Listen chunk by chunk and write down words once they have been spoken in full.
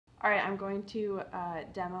Alright, I'm going to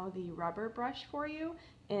demo the rubber brush for you.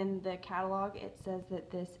 In the catalog it says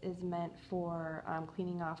that this is meant for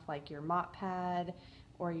cleaning off like your mop pad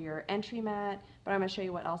or your entry mat, but I'm going to show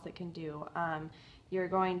you what else it can do. You're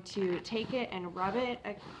going to take it and rub it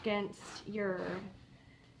against your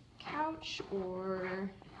couch or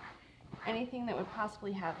anything that would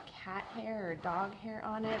possibly have cat hair or dog hair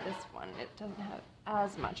on it. This one, it doesn't have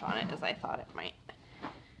as much on it as I thought it might,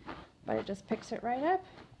 but it just picks it right up.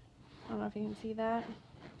 I don't know if you can see that.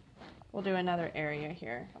 We'll do another area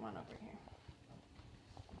here. Come on over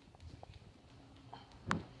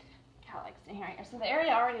here. Cat likes to hear here. So the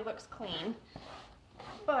area already looks clean,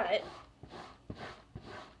 but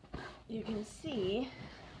you can see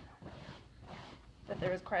that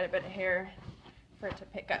there was quite a bit of hair for it to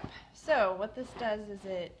pick up. So what this does is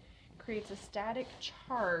it creates a static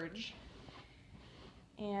charge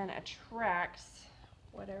and attracts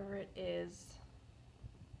whatever it is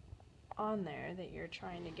on there that you're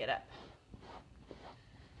trying to get up.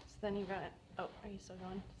 So then you've got, oh, are you still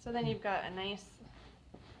going? So then you've got a nice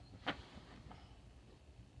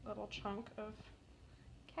little chunk of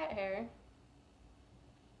cat hair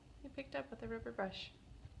you picked up with a rubber brush.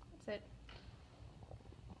 That's it.